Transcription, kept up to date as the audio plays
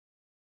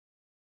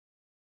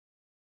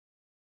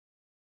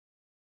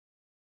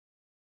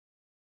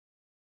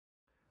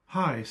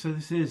Hi, so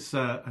this is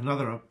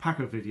another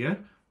Alpaca video,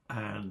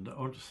 and I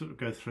want to sort of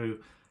go through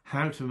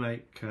how to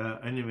make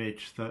an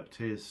image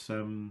that is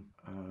the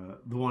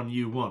one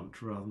you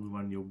want rather than the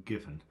one you're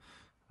given.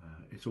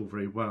 It's all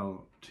very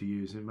well to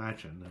use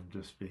Imagine and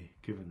just be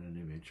given an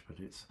image, but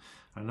it's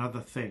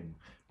another thing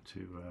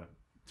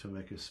to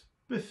make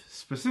a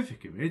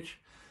specific image,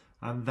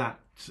 and that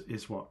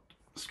is what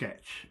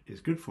Sketch is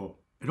good for.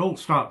 It all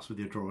starts with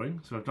your drawing,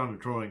 so I've done a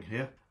drawing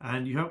here,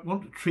 and you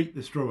want to treat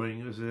this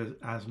drawing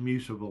as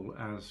mutable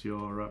as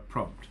your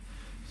prompt.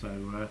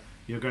 So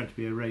you're going to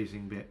be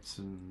erasing bits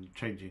and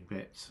changing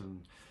bits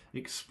and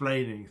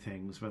explaining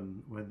things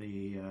when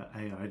the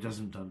AI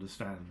doesn't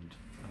understand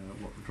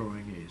what the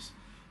drawing is.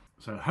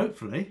 So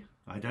hopefully,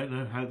 I don't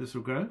know how this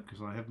will go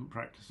because I haven't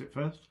practiced it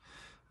first,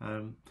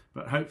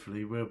 but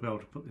hopefully we'll be able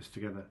to put this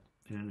together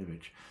in an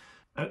image.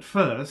 At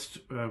first,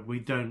 we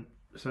don't,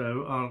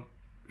 so I'll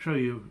show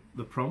you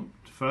the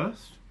prompt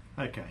first.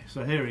 Okay,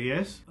 so here he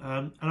is,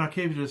 and I'll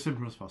keep it as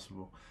simple as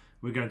possible.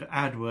 We're going to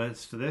add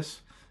words to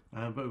this,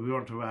 but we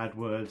want to add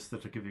words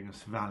that are giving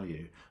us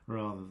value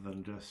rather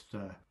than just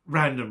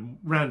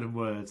random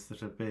words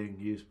that are being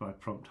used by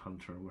Prompt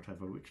Hunter or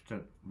whatever, which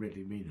don't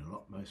really mean a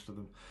lot, most of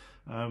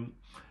them.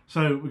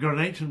 So we've got an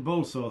ancient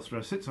bull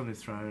sorcerer, sits on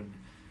his throne.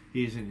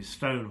 He's in his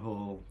stone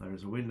hall. There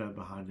is a window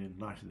behind him,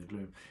 light in the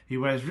gloom. He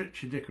wears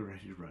richly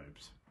decorated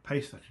robes.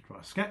 Paste that into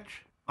our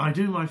sketch. I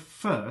do my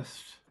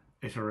first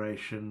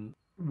iteration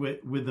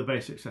with the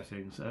basic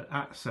settings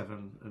at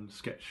 7 and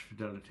sketch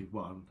fidelity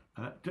 1.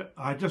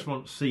 I just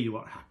want to see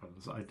what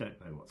happens. I don't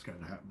know what's going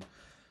to happen.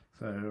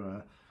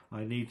 So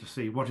I need to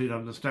see what it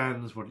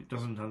understands, what it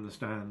doesn't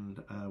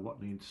understand,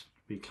 what needs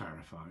to be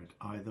clarified,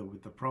 either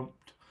with the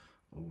prompt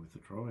or with the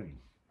drawing.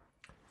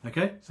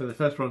 Okay, so the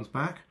first one's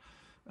back.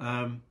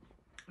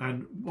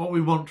 And what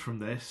we want from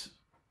this,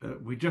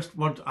 we just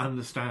want to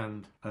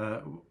understand,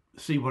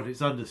 see what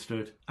it's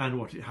understood and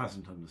what it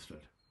hasn't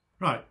understood.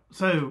 Right,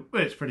 so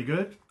it's pretty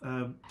good.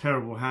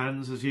 Terrible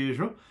hands as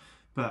usual,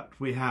 but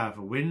we have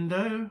a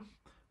window,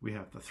 we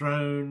have the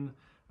throne,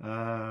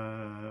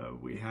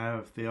 we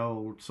have the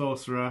old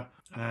sorcerer,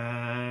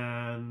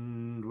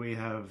 and we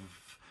have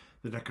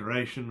the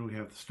decoration, we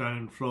have the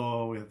stone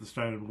floor, we have the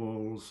stone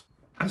walls.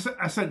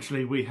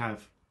 Essentially, we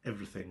have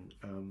everything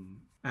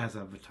as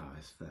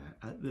advertised there,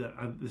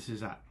 and this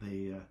is at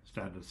the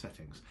standard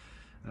settings.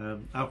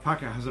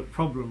 Alpaca has a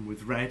problem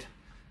with red.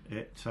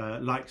 It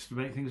likes to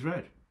make things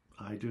red.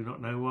 I do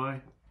not know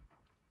why.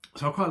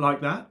 So I quite like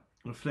that.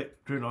 I'll flick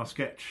through our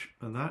sketch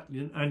and that,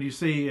 and you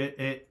see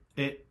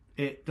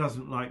it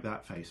doesn't like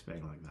that face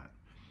being like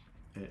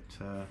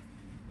that.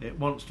 It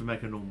wants to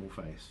make a normal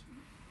face,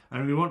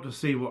 and we want to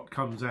see what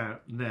comes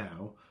out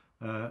now,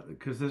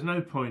 because there's no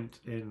point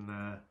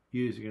in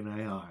using an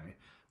AI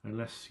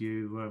unless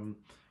you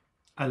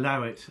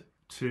allow it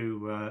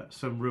to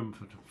some room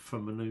for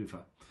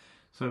manoeuvre.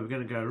 So we're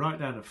going to go right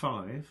down to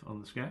 5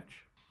 on the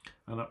sketch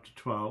and up to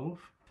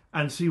 12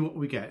 and see what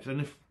we get. And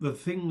if the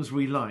things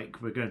we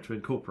like, we're going to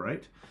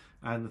incorporate,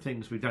 and the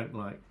things we don't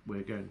like,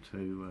 we're going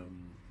to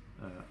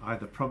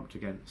either prompt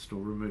against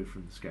or remove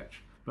from the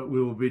sketch. But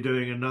we will be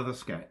doing another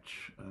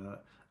sketch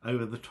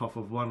over the top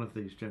of one of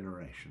these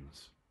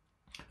generations.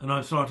 And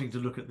I'm starting to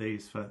look at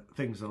these for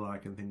things I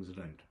like and things I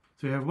don't.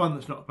 So we have one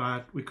that's not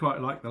bad. We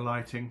quite like the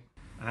lighting,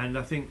 and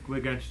I think we're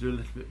going to do a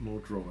little bit more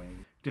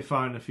drawing.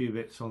 Define a few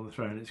bits on the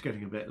throne. It's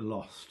getting a bit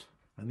lost.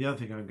 And the other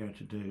thing I'm going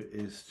to do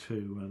is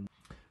to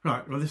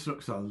right, well, this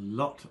looks a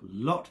lot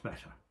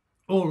better.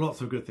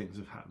 Lots of good things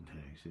have happened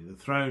here. You see, the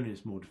throne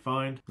is more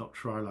defined. Not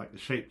sure I like the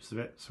shapes of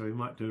it, so we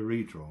might do a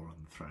redraw on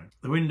the throne.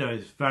 The window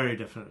is very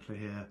definitely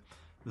here.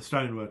 The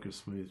stonework is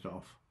smoothed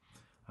off.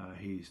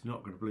 He's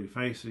not got a blue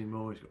face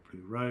anymore. He's got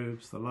blue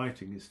robes. The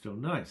lighting is still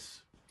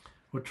nice.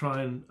 We'll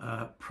try and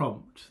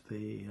prompt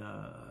the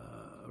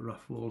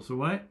rough walls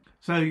away.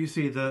 So you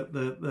see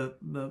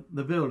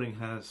the building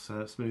has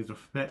smoothed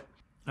off a bit,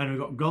 and we've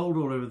got gold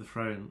all over the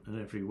throne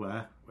and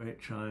everywhere,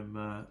 which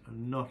I'm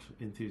not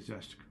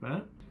enthusiastic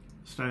about.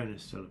 Stone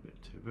is still a bit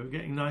too, but we're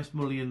getting nice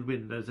mullioned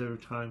windows every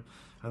time,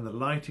 and the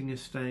lighting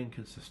is staying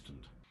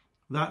consistent.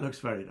 That looks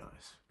very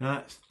nice. Now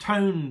it's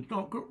toned,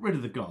 not got rid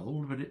of the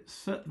gold, but it's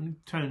certainly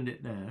toned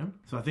it down.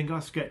 So I think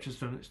our sketch has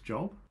done its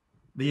job.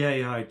 The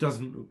AI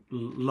doesn't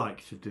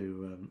like to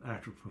do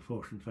out of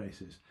proportion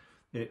faces.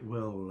 It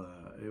will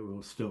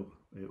still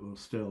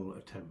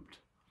attempt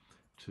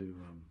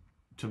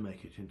to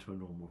make it into a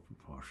normal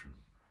proportion.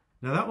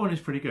 Now that one is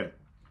pretty good.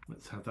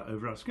 Let's have that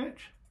over our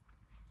sketch.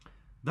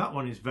 That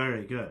one is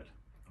very good.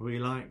 We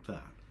like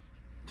that.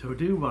 So we'll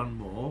do one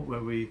more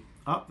where we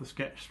up the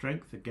sketch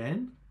strength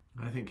again.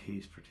 I think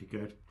he's pretty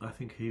good. I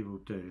think he will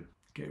do.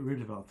 Get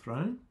rid of our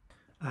throne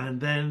and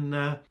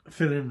then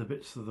fill in the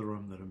bits of the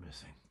room that are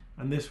missing.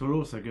 And this will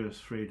also give us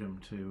freedom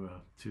to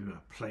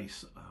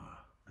place our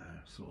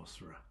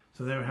sorcerer.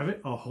 So there we have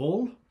it, our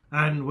hall.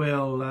 And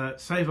we'll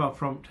save our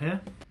prompt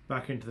here,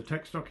 back into the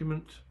text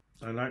document.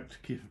 I like to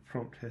keep a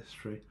prompt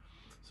history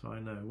so I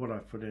know what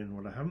I've put in,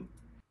 what I haven't.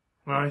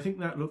 Well, I think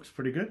that looks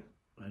pretty good,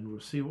 and we'll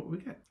see what we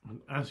get.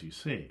 And as you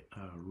see,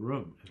 our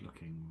room is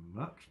looking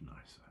much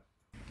nicer.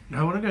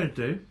 Now what I'm going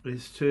to do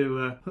is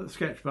to put the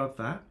sketch above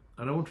that,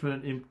 and I want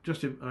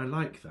to I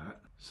like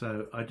that,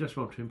 so I just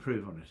want to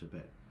improve on it a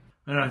bit.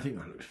 And I think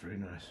that looks very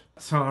nice.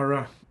 So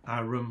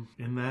our room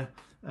in there,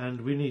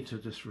 and we need to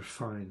just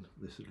refine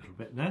this a little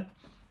bit now.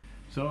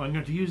 So I'm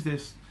going to use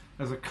this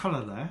as a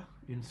colour layer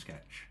in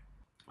Sketch.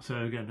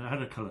 So again, I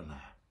had a colour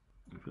layer.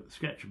 I put the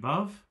sketch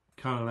above,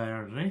 colour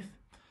layer underneath.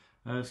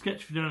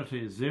 Sketch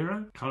fidelity is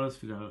 0, colours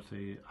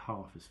fidelity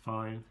half is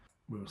fine.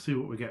 We'll see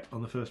what we get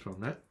on the first one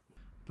now,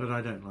 but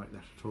I don't like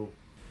that at all.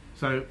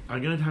 So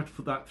I'm going to have to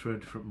put that through a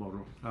different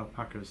model.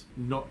 Alpaca's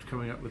not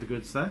coming up with the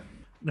goods there.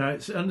 Now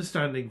it's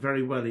understanding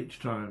very well each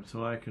time,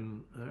 so I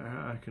can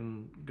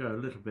go a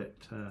little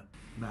bit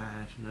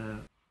mad now.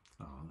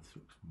 Oh, this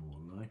looks more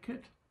like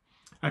it.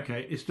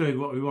 Okay, it's doing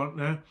what we want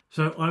now.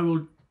 So I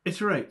will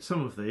iterate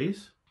some of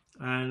these,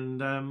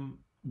 and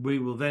we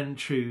will then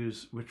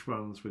choose which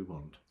ones we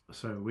want.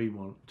 So we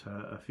want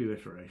a few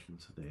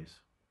iterations of these.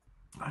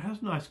 It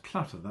has nice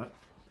clutter, that.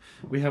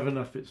 We have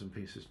enough bits and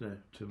pieces now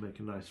to make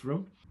a nice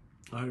room.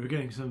 We're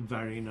getting some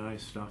very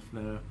nice stuff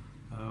now.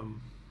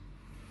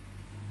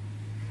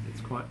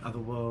 It's quite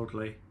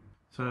otherworldly.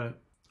 So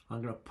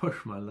I'm going to push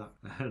my luck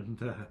and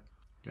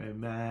go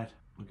mad.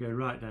 We'll go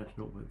right down to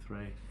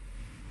 0.3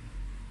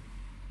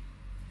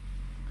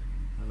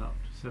 and up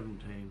to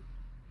 17.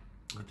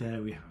 And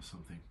there we have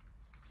something.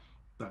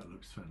 That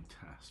looks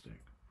fantastic.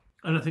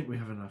 And I think we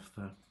have enough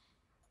there.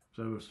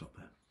 So we'll stop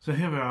there. So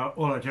here we are,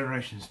 all our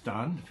generations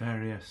done,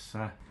 various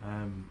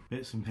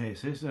bits and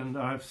pieces, and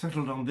I've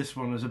settled on this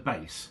one as a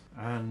base.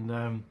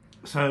 And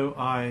so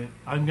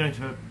I'm going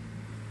to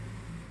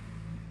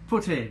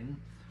put in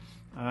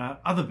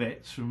other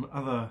bits from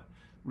other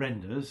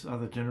renders,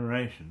 other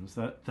generations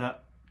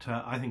that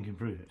I think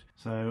improve it.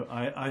 So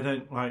I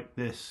don't like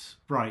this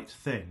bright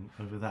thing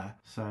over there,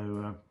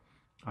 so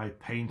I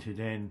painted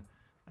in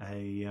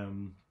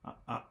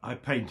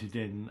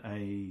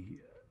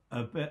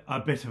a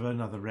bit of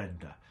another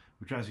render,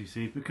 which, as you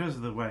see, because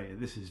of the way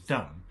this is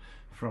done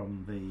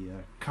from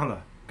the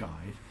colour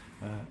guide,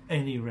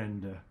 any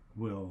render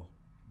will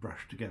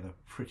brush together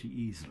pretty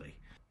easily.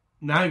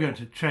 Now I'm going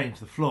to change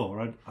the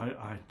floor.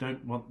 I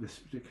don't want this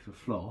particular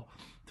floor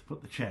to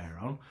put the chair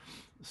on,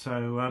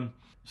 so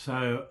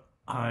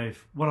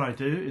what I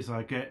do is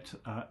I get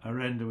a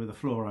render with a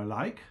floor I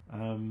like,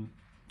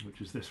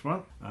 which is this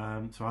one.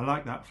 So I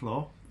like that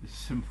floor. It's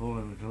simple,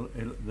 and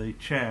the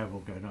chair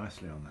will go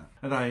nicely on that.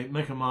 And I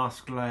make a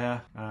mask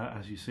layer.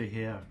 As you see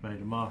here, I've made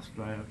a mask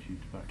layer, which you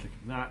do by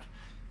clicking that.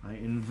 I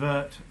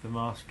invert the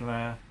mask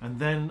layer, and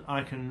then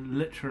I can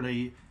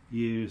literally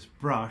use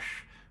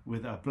brush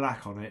with a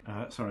black on it,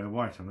 a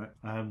white on it,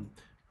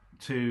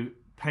 to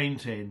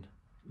paint in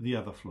the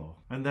other floor.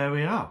 And there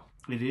we are.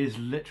 It is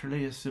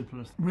literally as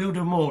simple as that. We'll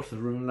do more to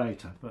the room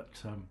later, but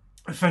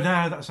for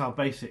now that's our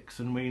basics,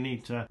 and we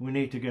need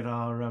to get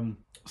our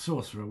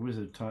sorcerer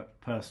wizard type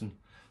person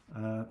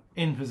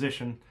in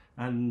position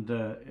and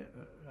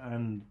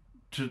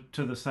to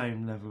the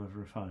same level of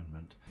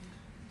refinement.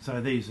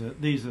 So these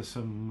are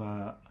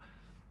some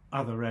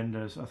other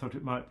renders. I thought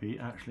it might be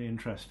actually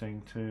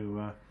interesting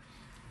to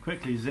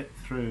quickly zip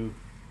through.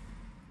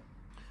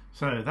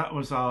 So that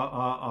was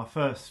our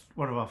first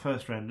one of our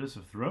first renders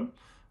of the room.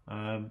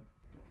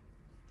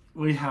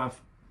 We have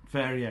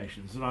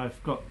variations, and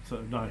I've got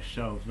sort of nice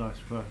shelves, nice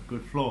for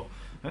good floor,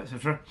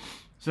 etc.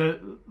 So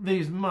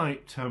these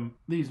might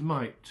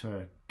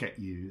get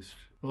used,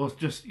 or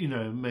just, you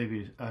know,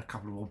 maybe a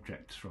couple of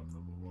objects from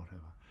them or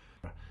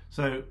whatever.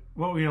 So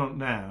what we want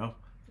now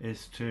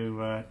is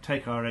to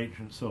take our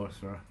ancient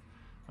sorcerer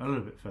a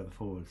little bit further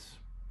forwards.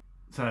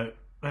 So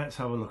let's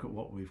have a look at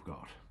what we've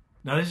got.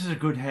 Now this is a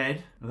good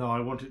head, though I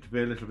want it to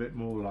be a little bit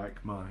more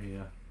like my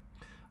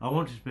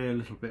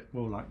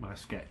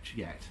sketch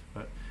yet,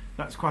 but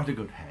that's quite a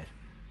good head,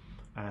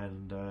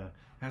 and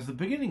has the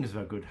beginnings of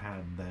a good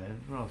hand there,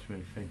 rather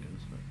many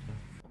fingers.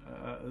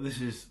 But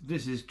this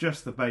is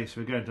just the base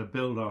we're going to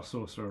build our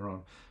sorcerer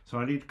on. So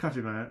I need to cut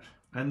him out,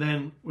 and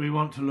then we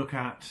want to look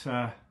at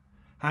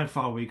how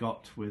far we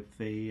got with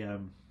the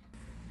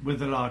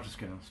larger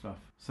scale stuff.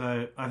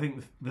 So I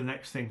think the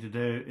next thing to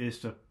do is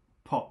to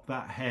pop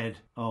that head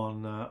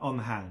on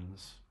the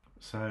hands.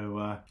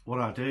 So what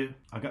I do,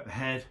 I got the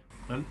head,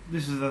 and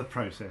this is the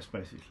process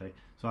basically.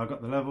 So I've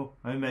got the level,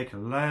 I make a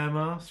layer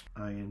mask,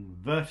 I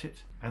invert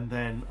it, and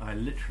then I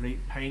literally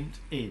paint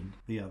in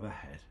the other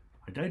head.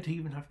 I don't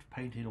even have to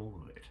paint in all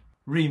of it.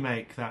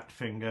 Remake that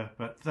finger,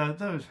 but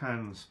those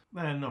hands,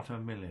 they're not a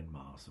million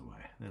miles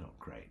away. They're not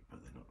great,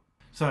 but they're not.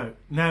 So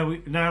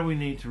now we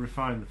need to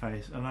refine the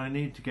face, and I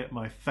need to get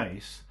my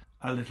face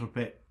a little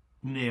bit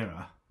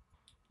nearer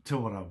to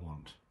what I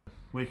want.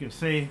 We can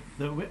see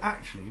that we're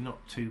actually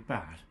not too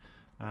bad.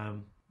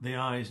 The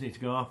eyes need to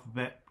go up a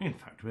bit. In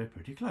fact, we're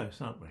pretty close,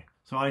 aren't we?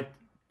 So I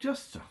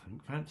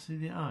think fancy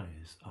the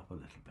eyes up a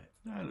little bit.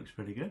 That looks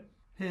pretty good.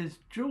 His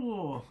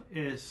jaw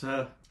is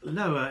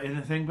lower in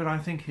the thing, but I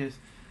think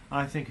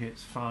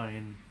it's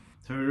fine.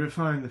 So we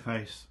refine the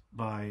face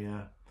by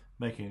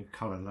making a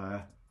colour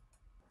layer.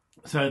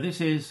 So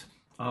this is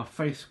our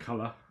face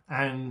colour,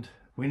 and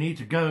we need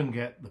to go and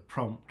get the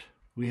prompt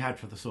we had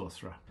for the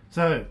sorcerer.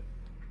 So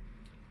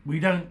we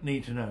don't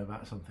need to know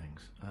about some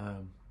things.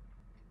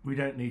 We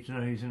don't need to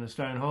know he's in a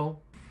stone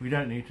hole. We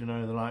don't need to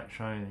know the light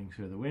shining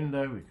through the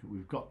window.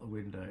 We've got the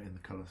window in the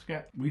colour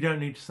sketch. We don't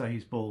need to say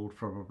he's bald,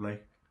 probably.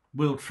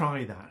 We'll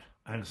try that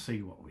and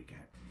see what we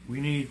get. We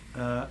need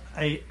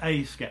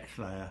a sketch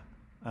layer.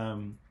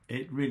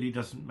 It really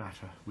doesn't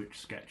matter which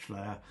sketch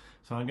layer.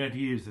 So I'm going to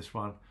use this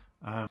one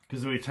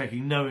because we're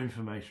taking no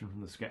information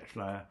from the sketch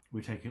layer.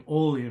 We're taking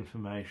all the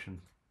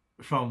information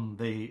from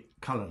the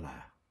colour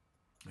layer.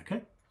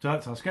 Okay, so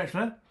that's our sketch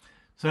layer.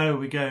 So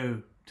we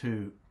go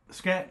to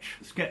sketch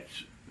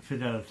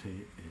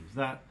fidelity is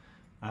that.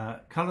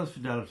 Colours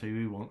fidelity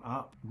we want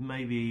up,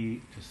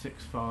 maybe to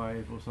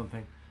 6.5 or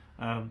something.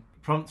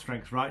 Prompt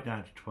strength right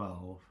down to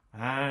 12.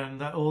 And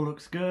that all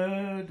looks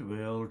good.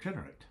 We'll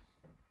generate.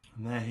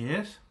 And there he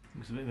is.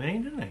 Looks a bit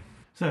mean, doesn't he?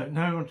 So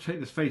now I want to take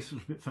this face a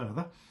little bit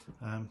further.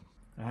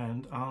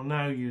 And I'll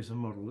now use a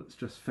model that's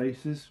just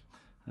faces.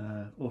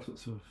 All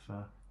sorts of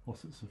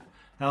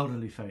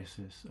elderly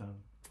faces.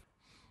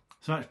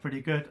 So that's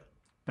pretty good.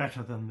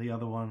 Better than the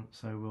other one,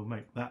 so we'll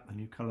make that the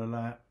new colour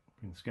layer.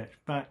 Bring the sketch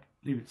back,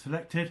 leave it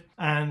selected,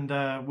 and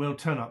we'll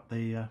turn up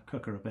the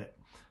cooker a bit.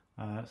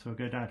 So we'll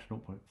go down to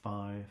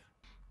 0.5.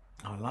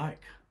 I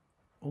like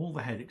all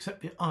the head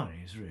except the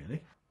eyes,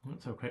 really.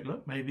 Let's have a quick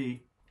look.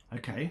 Maybe,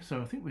 okay,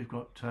 so I think we've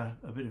got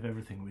a bit of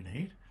everything we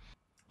need.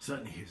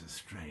 Certainly he's a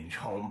strange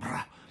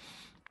ombre.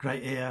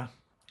 Great ear,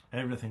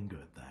 everything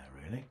good there,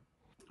 really.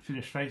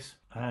 Finished face,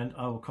 and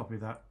I will copy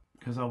that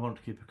because I want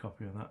to keep a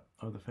copy of that,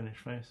 of the finished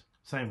face.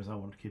 Same as I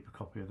want to keep a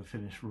copy of the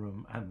finished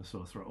room and the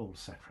sorcerer all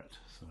separate.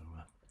 So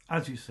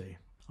as you see,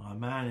 our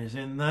man is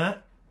in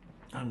there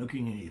and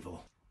looking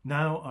evil.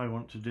 Now I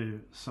want to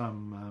do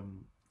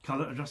some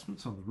colour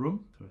adjustments on the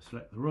room. So I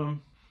select the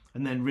room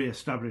and then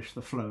re-establish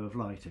the flow of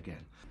light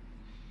again.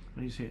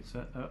 And you see it's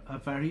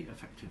a very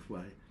effective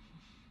way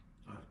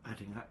of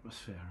adding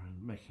atmosphere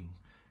and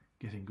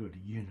getting good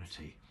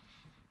unity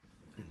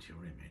into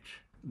your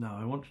image. Now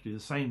I want to do the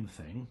same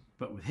thing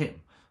but with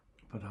him,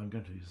 but I'm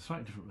going to use a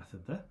slightly different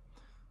method there.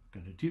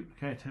 I'm going to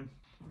duplicate him,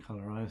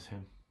 colorise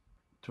him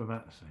to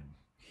about the same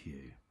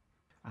hue,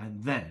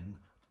 and then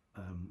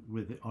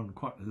with it on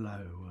quite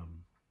low,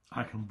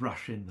 I can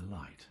brush in the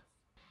light.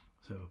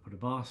 So we'll put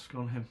a mask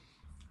on him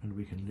and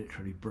we can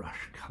literally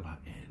brush colour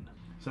in.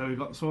 So we've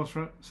got the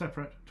sorcerer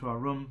separate to our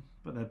room,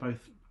 but they're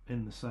both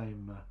in the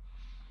same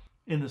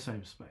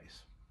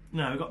space.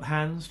 Now we've got the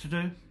hands to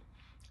do,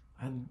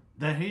 and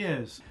there he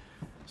is.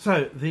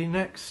 So the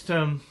next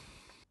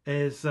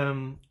is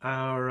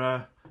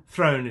our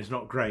throne is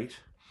not great.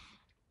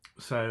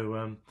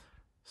 So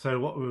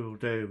what we will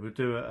do, we'll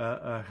do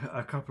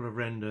a couple of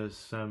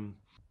renders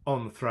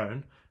on the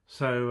throne.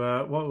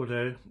 So what we'll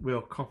do,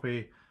 we'll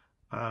copy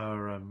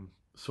our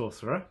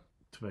sorcerer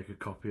to make a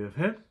copy of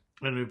him,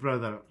 and we blow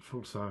that up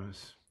full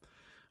size.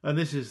 And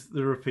this is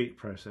the repeat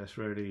process,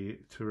 really,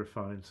 to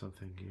refine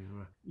something.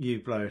 You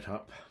blow it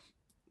up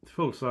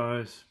full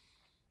size.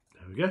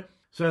 There we go.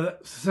 So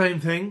that's the same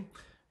thing.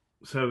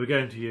 So we're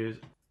going to use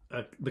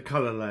the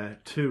colour layer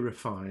to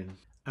refine,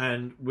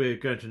 and we're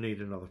going to need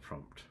another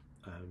prompt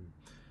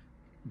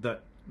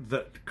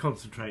that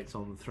concentrates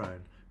on the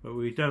throne. But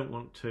we don't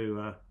want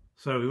to.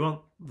 So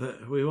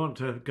we want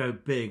to go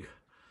big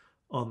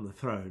on the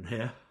throne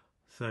here,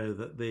 so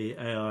that the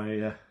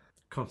AI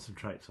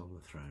concentrates on the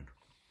throne.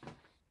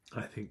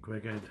 I think we're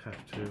going to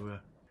have to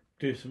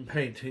do some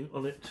painting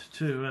on it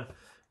to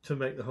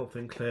make the whole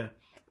thing clear.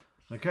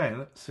 Okay,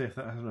 let's see if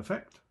that has an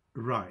effect.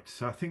 Right,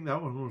 so I think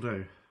that one will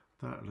do.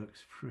 That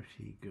looks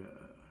pretty good.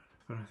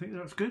 But I think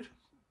that's good.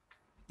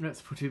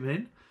 Let's put him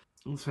in.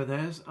 And so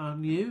there's our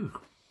new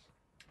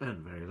and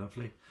very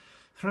lovely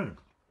throne.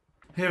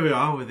 Here we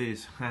are with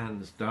his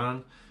hands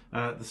done.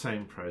 The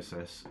same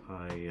process.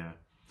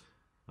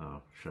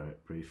 I'll show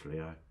it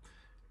briefly. I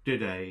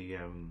did a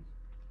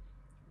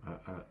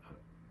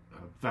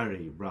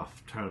very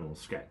rough tonal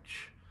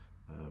sketch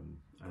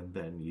and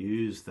then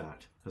used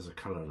that as a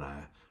colour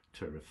layer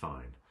to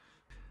refine.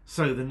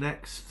 So the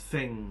next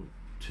thing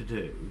to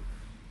do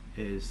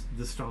is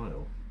the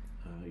style.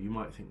 You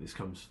might think this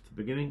comes at the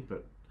beginning,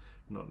 but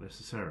not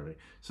necessarily.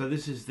 So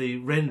this is the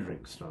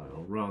rendering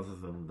style rather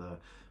than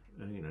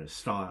the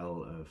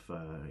style of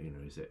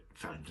is it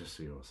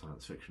fantasy or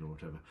science fiction or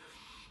whatever.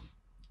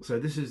 So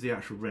this is the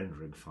actual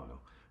rendering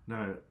file.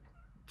 Now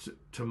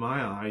to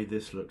my eye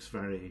this looks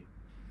very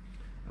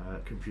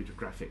computer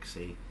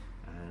graphicsy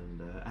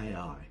and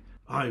AI.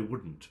 I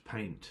wouldn't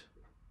paint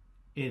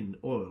in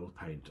oil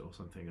paint or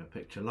something a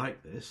picture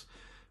like this,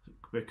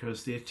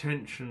 because the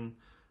attention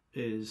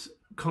is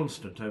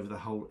constant over the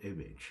whole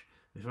image.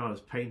 If I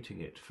was painting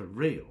it for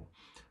real,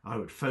 I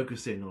would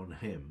focus in on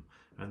him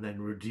and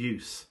then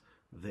reduce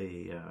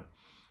the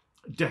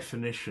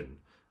definition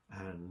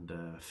and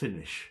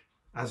finish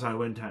as I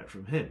went out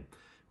from him,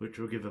 which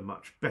will give a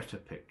much better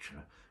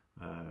picture,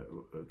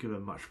 give a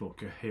much more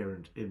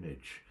coherent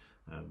image.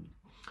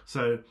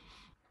 So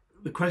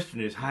the question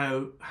is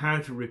how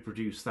to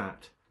reproduce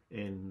that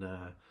in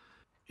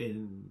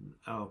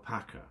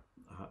Alpaca.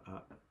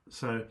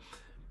 So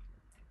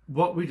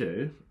what we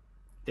do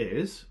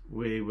is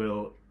we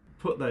will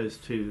put those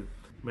two,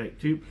 make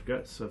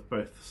duplicates of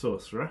both the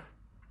sorcerer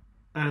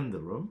and the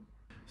room.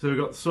 So we've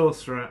got the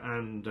sorcerer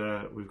and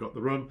we've got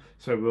the room,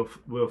 so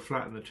we'll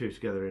flatten the two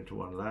together into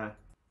one layer.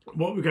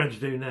 What we're going to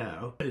do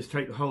now is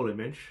take the whole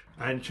image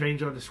and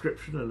change our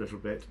description a little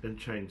bit and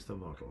change the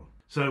model.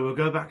 So we'll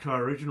go back to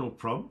our original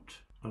prompt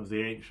of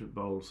the ancient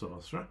bold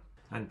sorcerer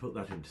and put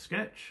that into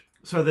Sketch.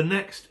 So the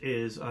next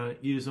is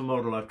use a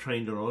model I've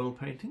trained on oil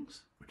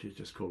paintings, which is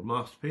just called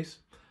Masterpiece,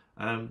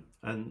 and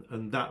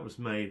that was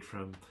made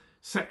from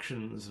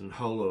sections and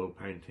whole oil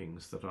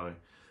paintings that I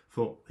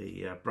thought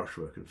the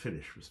brushwork and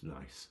finish was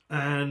nice.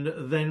 And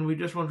then we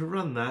just want to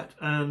run that,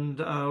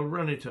 and I'll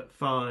run it at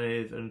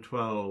 5 and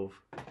 12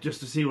 just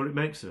to see what it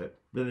makes of it.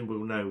 Then we'll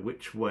know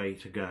which way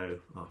to go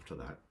after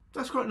that.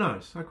 That's quite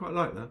nice. I quite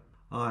like that.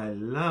 I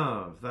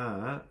love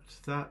that.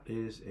 That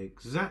is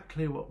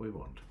exactly what we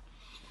want.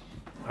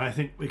 I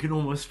think we can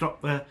almost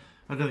stop there.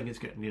 I don't think it's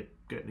getting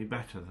any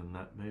better than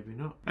that, maybe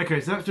not.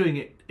 Okay, so that's doing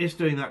it. It's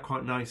doing that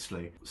quite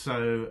nicely.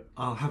 So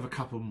I'll have a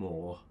couple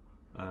more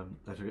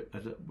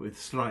with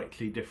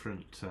slightly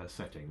different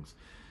settings.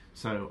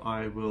 So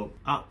I will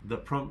up the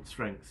prompt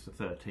strength to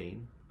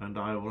 13, and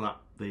I will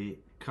up the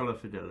colour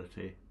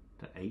fidelity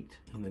to 8,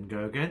 and then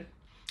go again.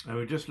 And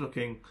we're just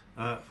looking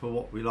for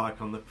what we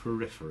like on the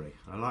periphery.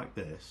 I like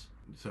this.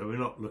 So we're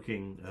not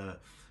looking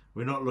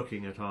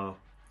at our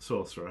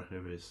sorcerer,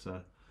 who is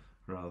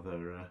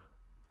rather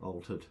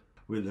altered.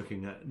 We're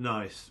looking at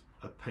nice,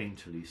 a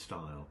painterly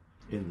style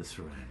in the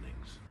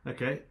surroundings.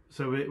 Okay,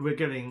 so we're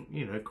getting,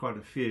 you know, quite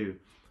a few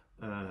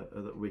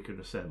that we could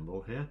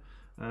assemble here.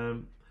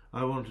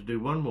 I want to do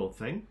one more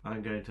thing.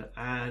 I'm going to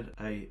add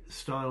a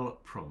style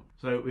prompt.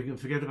 So we can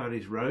forget about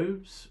his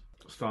robes,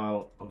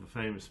 style of a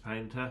famous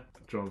painter,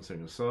 John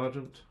Singer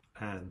Sargent,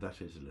 and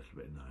that is a little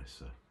bit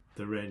nicer.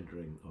 The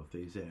rendering of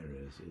these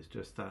areas is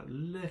just that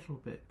little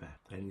bit better.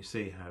 And you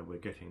see how we're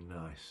getting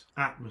nice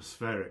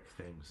atmospheric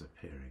things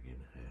appearing in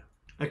here.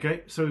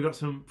 Okay, so we've got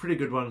some pretty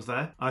good ones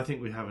there. I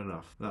think we have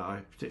enough. I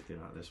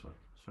particularly like this one.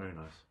 It's very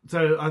nice.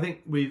 So I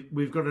think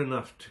we've got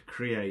enough to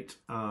create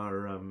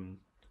our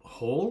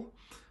hall.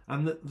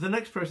 And the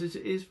next process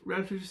is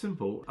relatively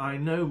simple. I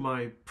know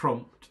my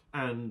prompt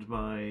and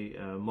my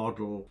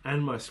model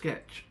and my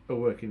sketch are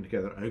working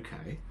together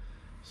okay.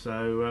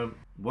 So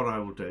what I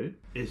will do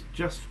is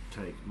just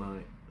take my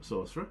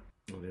sorcerer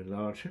and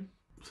enlarge him,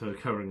 so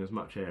covering as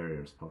much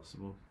area as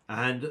possible.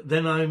 And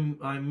then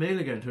I'm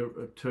merely going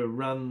to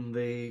run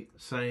the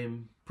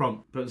same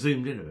prompt but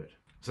zoomed in a bit.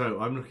 So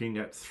I'm looking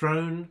at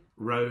throne,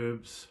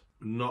 robes,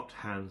 not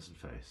hands and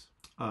face.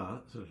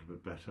 That's a little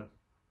bit better.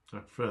 I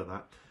prefer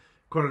that.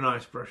 Quite a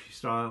nice brushy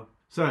style.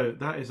 So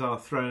that is our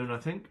throne, I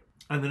think.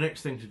 And the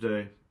next thing to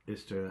do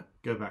is to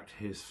go back to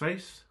his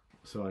face.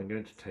 So I'm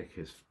going to take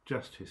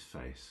just his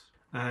face.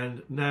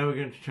 And now we're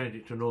going to change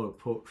it to an oil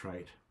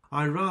portrait.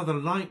 I rather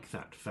like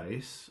that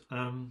face,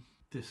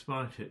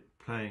 despite it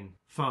playing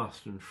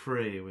fast and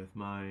free with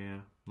my...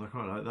 I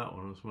quite like that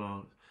one as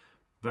well.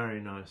 Very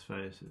nice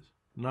faces.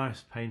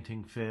 Nice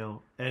painting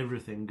feel,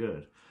 everything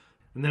good.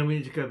 And then we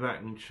need to go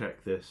back and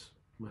check this.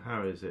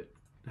 How is it?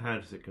 How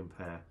does it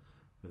compare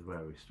with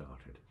where we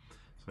started?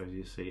 So as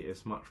you see,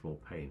 it's much more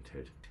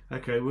painted.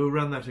 Okay, we'll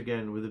run that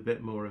again with a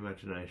bit more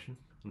imagination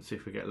and see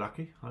if we get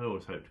lucky. I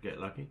always hope to get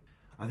lucky.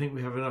 I think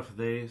we have enough of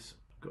these.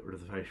 Got rid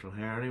of the facial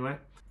hair anyway.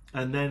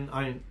 And then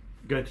I'm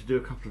going to do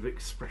a couple of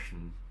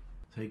expressions.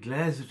 So he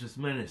glares at us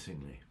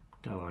menacingly.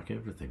 I like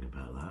everything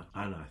about that.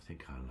 And I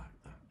think I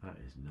like that. That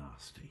is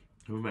nasty.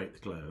 We'll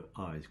make the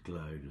eyes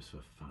glow just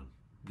for fun.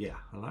 Yeah,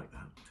 I like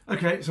that.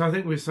 Okay, so I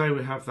think we say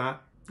we have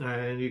that.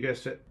 And you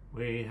guessed it,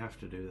 we have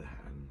to do the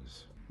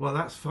hands. Well,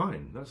 that's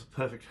fine. That's a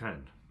perfect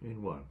hand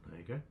in one. There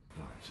you go.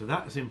 Right, so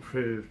that's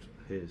improved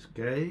his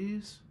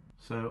gaze.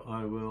 So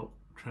I will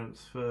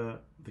transfer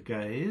the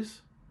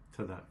gaze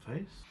to that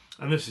face.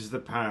 And this is the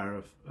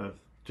power of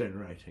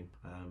generating.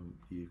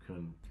 You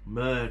can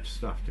merge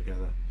stuff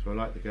together. So I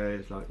like the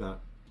gaze like that.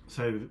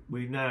 So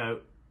we now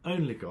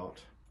only got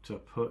to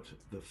put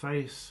the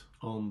face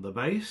on the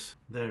base.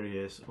 There he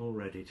is, all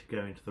ready to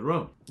go into the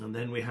room. And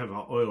then we have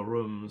our oil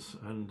rooms,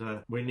 and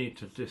we need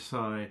to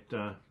decide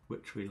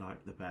which we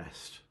like the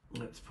best.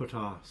 Let's put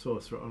our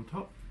sorcerer on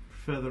top.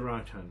 Prefer the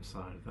right hand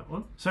side of that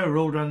one. So we're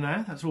all done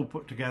now. That's all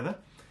put together,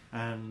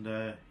 and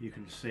you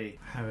can see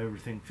how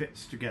everything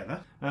fits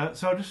together.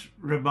 So I'll just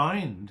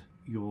remind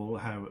you all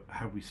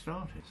how we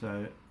started.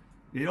 So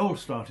it all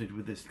started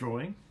with this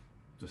drawing,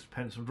 just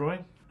pencil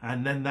drawing,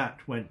 and then that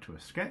went to a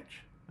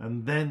sketch,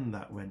 and then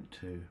that went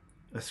to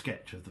a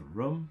sketch of the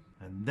room,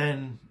 and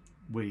then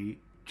we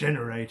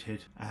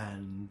generated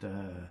and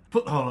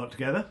put the whole lot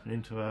together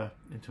into a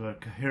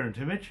coherent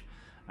image,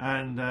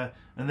 and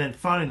then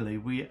finally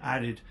we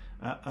added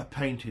a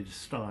painted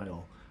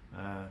style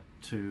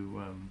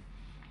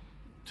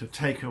to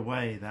take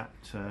away that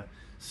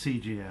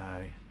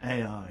CGI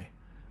AI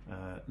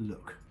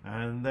look,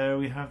 and there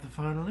we have the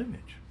final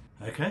image.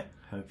 Okay,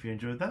 hope you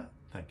enjoyed that.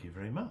 Thank you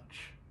very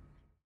much.